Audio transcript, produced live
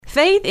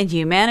Faith in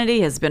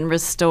humanity has been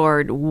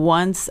restored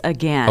once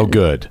again. Oh,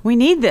 good. We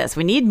need this.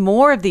 We need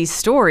more of these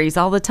stories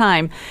all the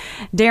time.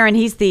 Darren,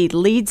 he's the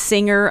lead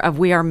singer of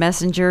We Are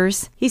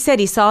Messengers. He said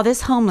he saw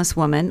this homeless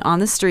woman on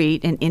the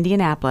street in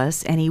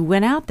Indianapolis, and he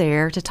went out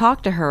there to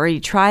talk to her. He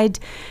tried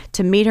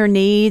to meet her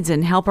needs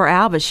and help her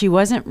out, but she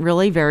wasn't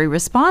really very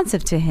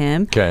responsive to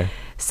him. Okay.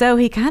 So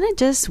he kind of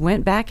just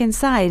went back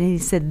inside, and he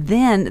said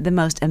then the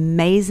most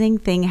amazing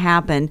thing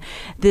happened.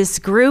 This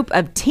group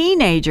of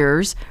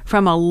teenagers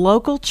from a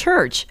local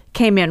church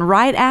came in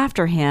right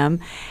after him,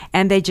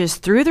 and they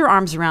just threw their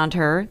arms around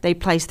her. They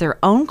placed their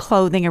own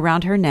clothing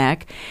around her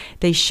neck.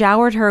 They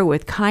showered her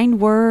with kind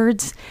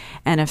words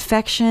and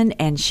affection,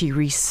 and she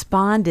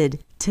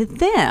responded to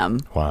them.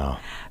 Wow.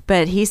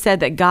 But he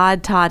said that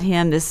God taught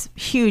him this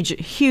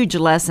huge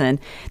lesson,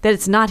 that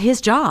it's not his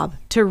job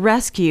to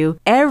rescue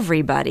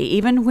everybody,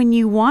 even when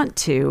you want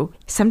to.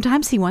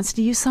 Sometimes he wants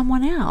to use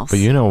someone else. But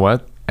you know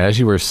what? As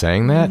you were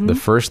saying that, the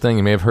first thing,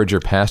 you may have heard your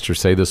pastor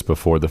say this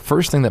before, the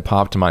first thing that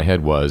popped in my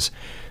head was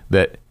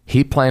that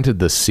he planted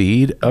the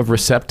seed of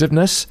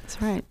receptiveness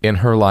That's right. in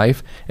her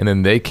life, and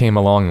then they came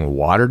along and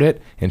watered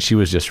it, and she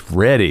was just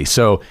ready.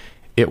 So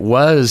it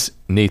was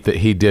neat that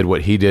he did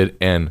what he did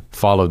and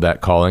followed that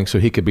calling so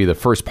he could be the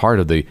first part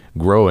of the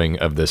growing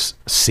of this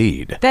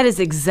seed. That is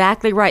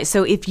exactly right.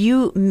 So if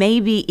you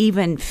maybe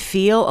even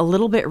feel a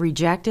little bit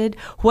rejected,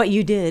 what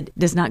you did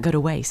does not go to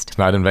waste. It's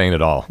not in vain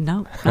at all.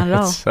 No, not at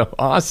all. That's so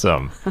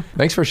awesome.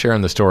 Thanks for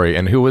sharing the story.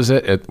 And who was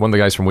it? One of the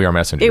guys from We Are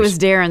Messengers. It was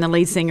Darren, the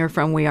lead singer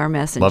from We Are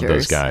Messengers. Love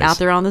those guys. Out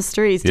there on the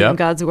streets doing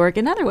God's work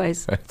in other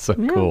ways. That's so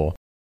cool.